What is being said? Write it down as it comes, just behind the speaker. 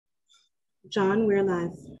John, we're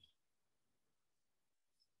live.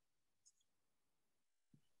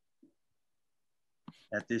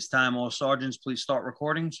 At this time, all sergeants, please start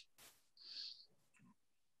recordings.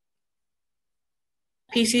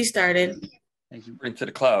 PC started. Thank you. Into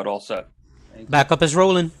the cloud, all set. Backup is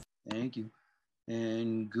rolling. Thank you.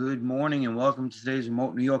 And good morning and welcome to today's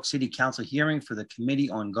remote New York City Council hearing for the Committee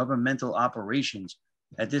on Governmental Operations.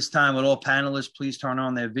 At this time, would all panelists please turn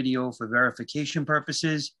on their video for verification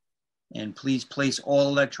purposes, and please place all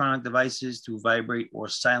electronic devices to vibrate or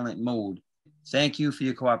silent mode. Thank you for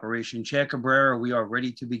your cooperation. Chair Cabrera, we are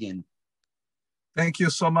ready to begin. Thank you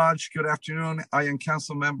so much. Good afternoon. I am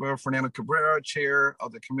Council Member Fernando Cabrera, Chair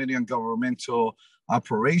of the Committee on Governmental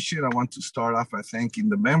Operation. I want to start off by thanking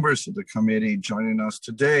the members of the committee joining us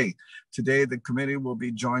today. Today, the committee will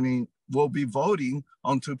be voting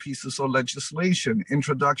on two pieces of legislation.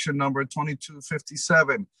 Introduction number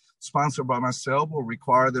 2257, sponsored by myself, will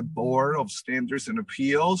require the Board of Standards and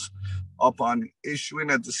Appeals, upon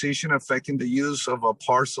issuing a decision affecting the use of a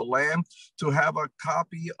parcel of land, to have a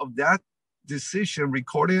copy of that decision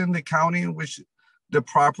recorded in the county in which the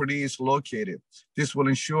property is located. This will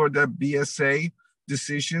ensure that BSA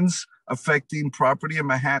decisions affecting property in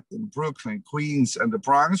Manhattan, Brooklyn, Queens, and the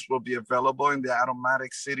Bronx will be available in the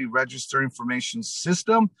automatic city register information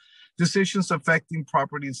system. Decisions affecting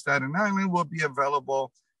property in Staten Island will be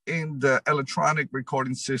available in the electronic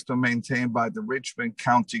recording system maintained by the Richmond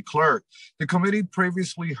County Clerk. The committee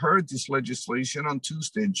previously heard this legislation on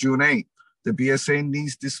Tuesday, June 8th. The BSA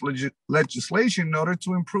needs this legislation in order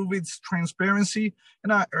to improve its transparency,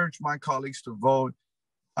 and I urge my colleagues to vote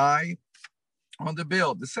aye on the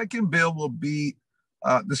bill. The second bill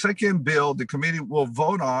the committee will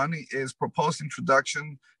vote on is proposed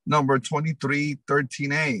introduction number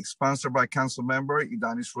 2313A, sponsored by Council Member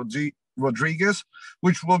Idanis Rodriguez,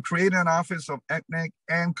 which will create an Office of Ethnic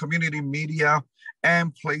and Community Media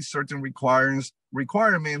and place certain requirements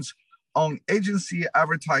on agency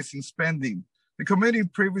advertising spending. The committee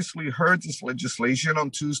previously heard this legislation on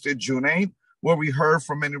Tuesday, June 8th, where we heard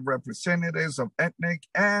from many representatives of ethnic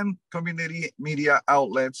and community media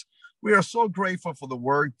outlets. We are so grateful for the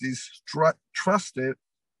work these trusted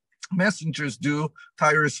messengers do,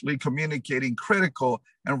 tirelessly communicating critical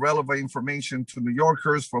and relevant information to New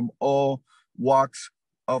Yorkers from all walks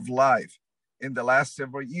of life. In the last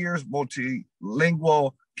several years,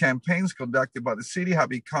 multilingual campaigns conducted by the city have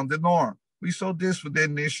become the norm. We saw this with the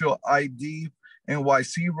initial ID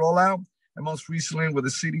NYCC rollout, and most recently with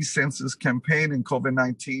the city census campaign and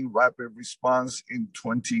COVID-19 rapid response in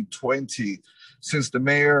 2020. Since the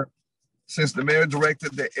mayor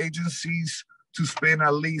directed the agencies to spend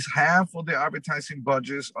at least half of the advertising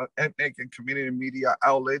budgets on ethnic and community media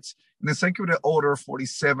outlets, in Executive Order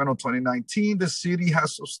 47 of 2019, the city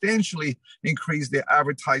has substantially increased the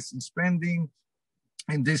advertising spending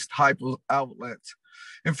in this type of outlets.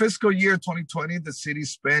 In fiscal year 2020, the city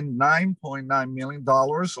spent $9.9 million,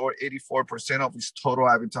 or 84% of its total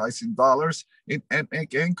advertising dollars, in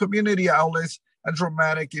ethnic and community outlets, a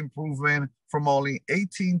dramatic improvement from only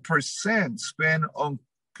 18% spent on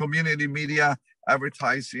community media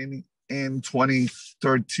advertising in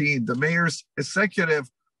 2013. The mayor's Executive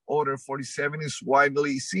Order 47 is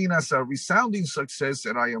widely seen as a resounding success,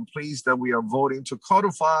 and I am pleased that we are voting to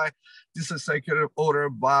codify this executive order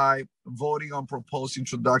by voting on proposed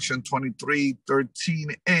introduction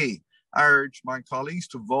 2313A. I urge my colleagues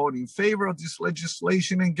to vote in favor of this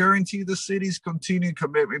legislation and guarantee the city's continued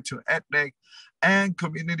commitment to ethnic and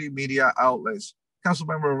community media outlets.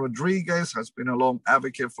 Councilmember Rodriguez has been a long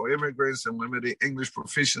advocate for immigrants and limited English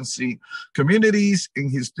proficiency communities in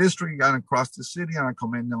his district and across the city, and I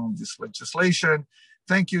commend him on this legislation.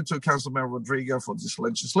 Thank you to Councilmember Rodriguez for this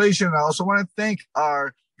legislation. I also want to thank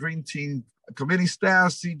our Dream Team committee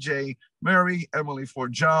staff, CJ Murray, Emily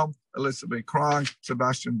Ford John, Elizabeth Cron,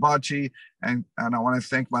 Sebastian Bacci, and I want to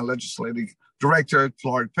thank my legislative director,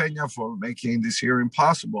 Clark Pena, for making this hearing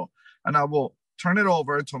possible. And I will turn it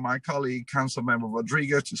over to my colleague, Councilmember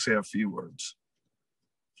Rodriguez, to say a few words.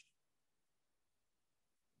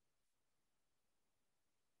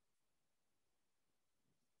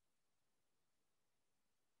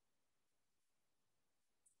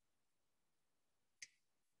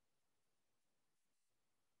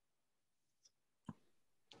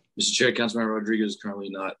 Mr. Chair, Councilmember Rodriguez is currently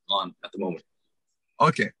not on at the moment.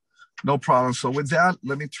 Okay, no problem. So with that,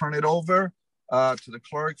 let me turn it over to the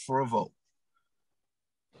clerk for a vote.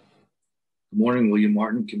 Good morning, William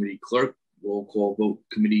Martin, Committee Clerk. Roll call vote,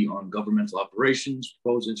 Committee on Governmental Operations,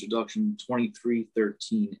 proposed introduction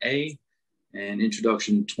 2313A and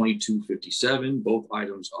introduction 2257. Both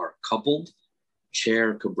items are coupled.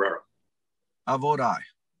 Chair Cabrera. I vote aye.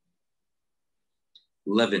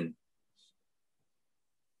 Levin.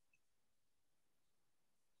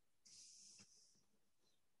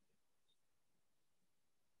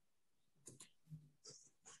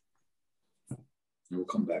 And we'll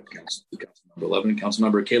come back to council number 11. Council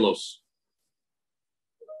member Kalos.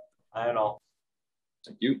 I don't know.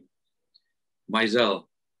 Thank you. Mizell.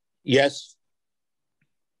 Yes.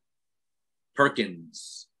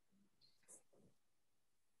 Perkins.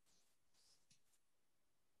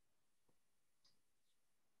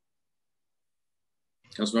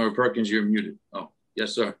 Councilmember Perkins, you're muted. Oh,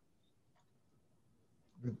 yes, sir.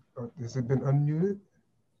 Has it been unmuted?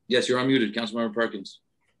 Yes, you're unmuted, Councilmember Perkins.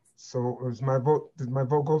 So is my vote, did my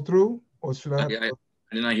vote go through, or should I? I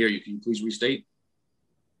did not hear you. Can you please restate?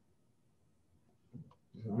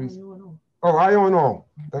 Oh, I don't know.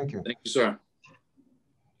 Thank you. Thank you, sir.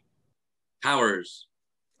 Powers.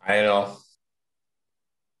 I don't know.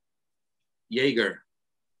 Yeager.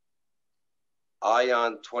 Aye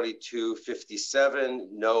on 2257,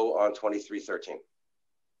 no on 2313.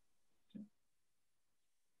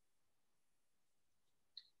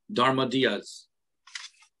 Darma Diaz.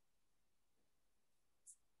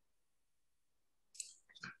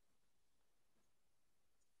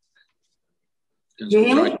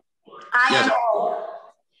 Jamie? Yes.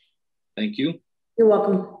 Thank you. You're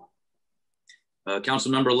welcome.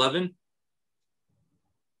 Council member Levin.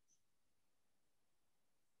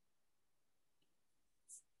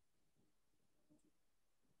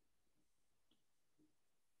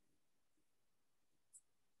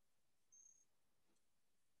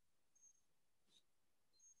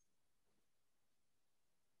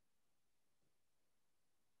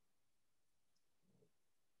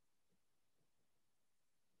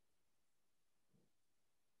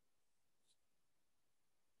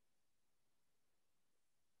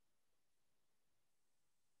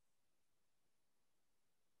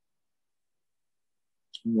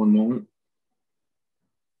 One moment.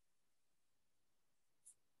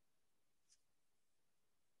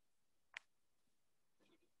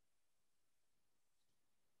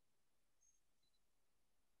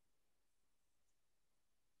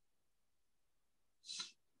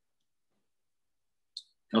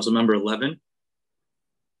 Council member 11.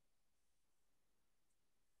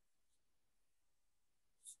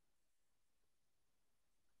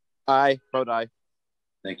 Aye. Vote aye.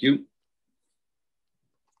 Thank you.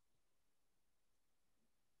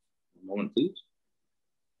 One moment, please.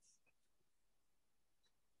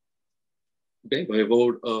 Okay, by a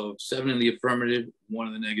vote of 7 in the affirmative, 1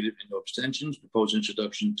 in the negative, and no abstentions, proposed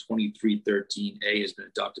introduction 2313A has been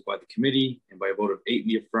adopted by the committee, and by a vote of 8 in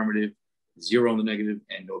the affirmative, 0 in the negative,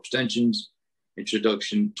 and no abstentions,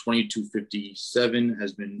 introduction 2257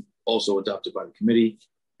 has been also adopted by the committee.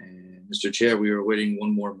 And Mr. Chair, we are awaiting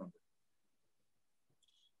one more member.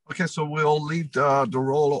 Okay, so we'll leave the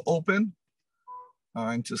roll open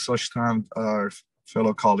until such time our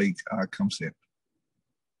fellow colleague comes in.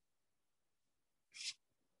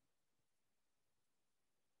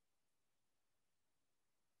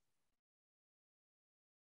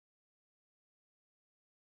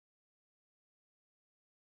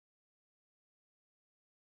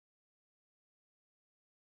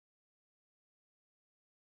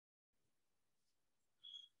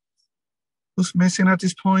 Who's missing at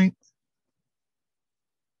this point?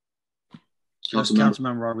 Just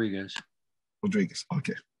Councilmember Rodriguez. Rodriguez,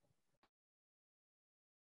 okay.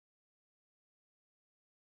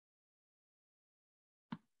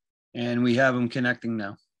 And we have him connecting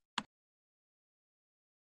now.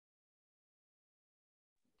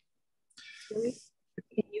 Can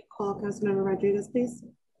you call Councilmember Rodriguez, please?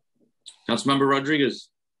 Councilmember Rodriguez.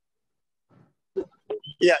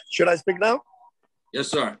 Yeah, should I speak now? Yes,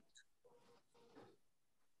 sir.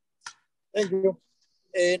 Thank you.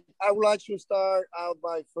 And I would like to start out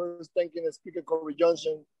by first thanking Speaker Corey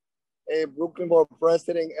Johnson, Brooklyn Board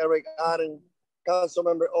President Eric Allen,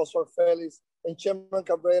 Councilmember Oscar Felix, and Chairman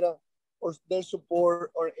Cabrera for their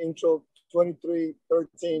support on Intro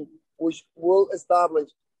 2313, which will establish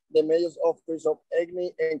the Mayor's Office of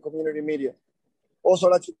EGNI and Community Media. Also,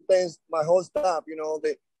 I'd like to thank my whole staff,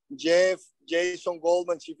 the Jeff, Jason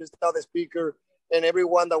Goldman, Chief of Staff, the Speaker, and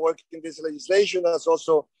everyone that worked in this legislation, as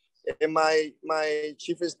also my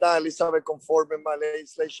Chief of Staff, Elizabeth Conforme, my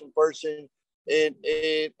legislation person, and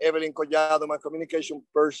Evelyn Collado, my communication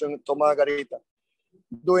person, Tomás Garita.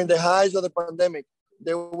 During the height of the pandemic,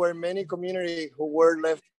 there were many communities who were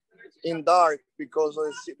left in dark because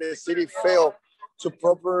the city failed to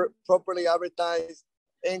properly advertise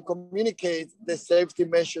and communicate the safety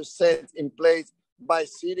measures set in place by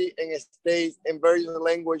city and states in various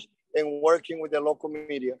languages and working with the local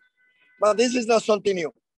media. But this is not something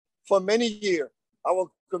new. For many years, our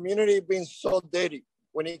community being so dirty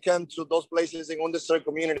when it comes to those places in underserved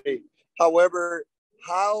community. However,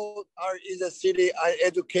 is the city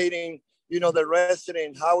educating, the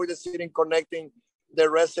resident? How is the city connecting the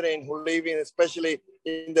resident who live in, especially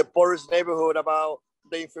in the poorest neighborhood, about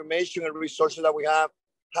the information and resources that we have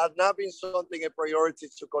not been something a priority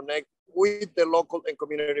to connect with the local and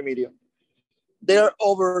community media. There are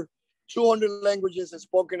over 200 languages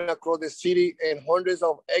spoken across the city and hundreds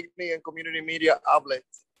of ethnic and community media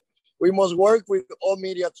outlets. We must work with all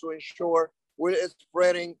media to ensure we're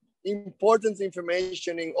spreading important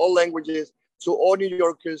information in all languages to all New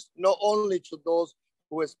Yorkers, not only to those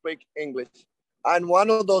who speak English. I'm one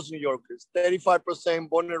of those New Yorkers, 35%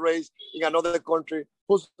 born and raised in another country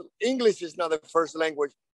whose English is not the first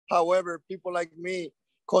language. However, people like me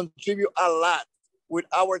contribute a lot with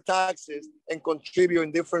our taxes and contribute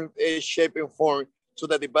in different shape and form to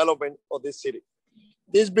the development of this city.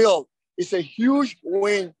 This bill is a huge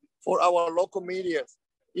win for our local media.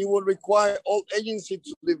 It will require all agencies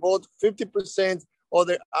to devote 50% of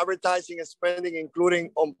their advertising spending, including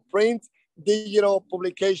on print, digital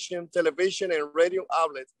publication, television, and radio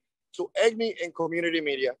outlets, to ethnic and community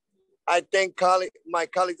media. I thank my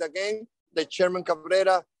colleagues again, the Chairman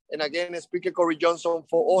Cabrera, and again, Speaker Corey Johnson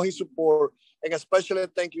for all his support, and especially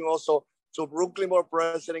thank you also to Brooklyn Board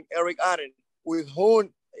President Eric Allen, with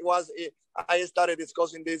whom I started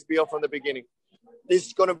discussing this bill from the beginning. This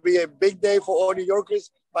is going to be a big day for all New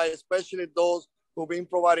Yorkers, but especially those who've been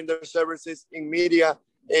providing their services in media,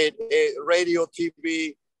 radio,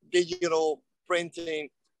 TV, digital, printing,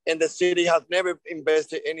 and the city has never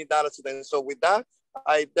invested any dollars to them. So with that,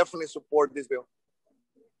 I definitely support this bill.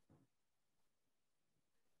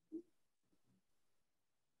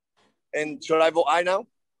 And should I vote aye now?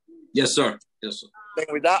 Yes, sir. Yes, sir. Then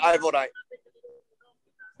with that, I vote aye.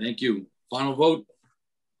 Thank you. Final vote.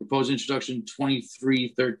 Proposed introduction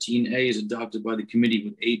 2313A is adopted by the committee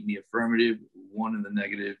with 8 in the affirmative, 1 in the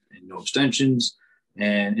negative, and no abstentions.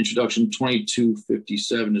 And introduction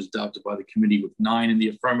 2257 is adopted by the committee with 9 in the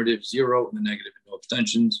affirmative, 0 in the negative, and no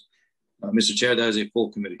abstentions. Mr. Chair, that is a full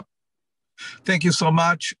committee. Thank you so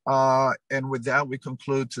much. And with that, we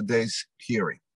conclude today's hearing.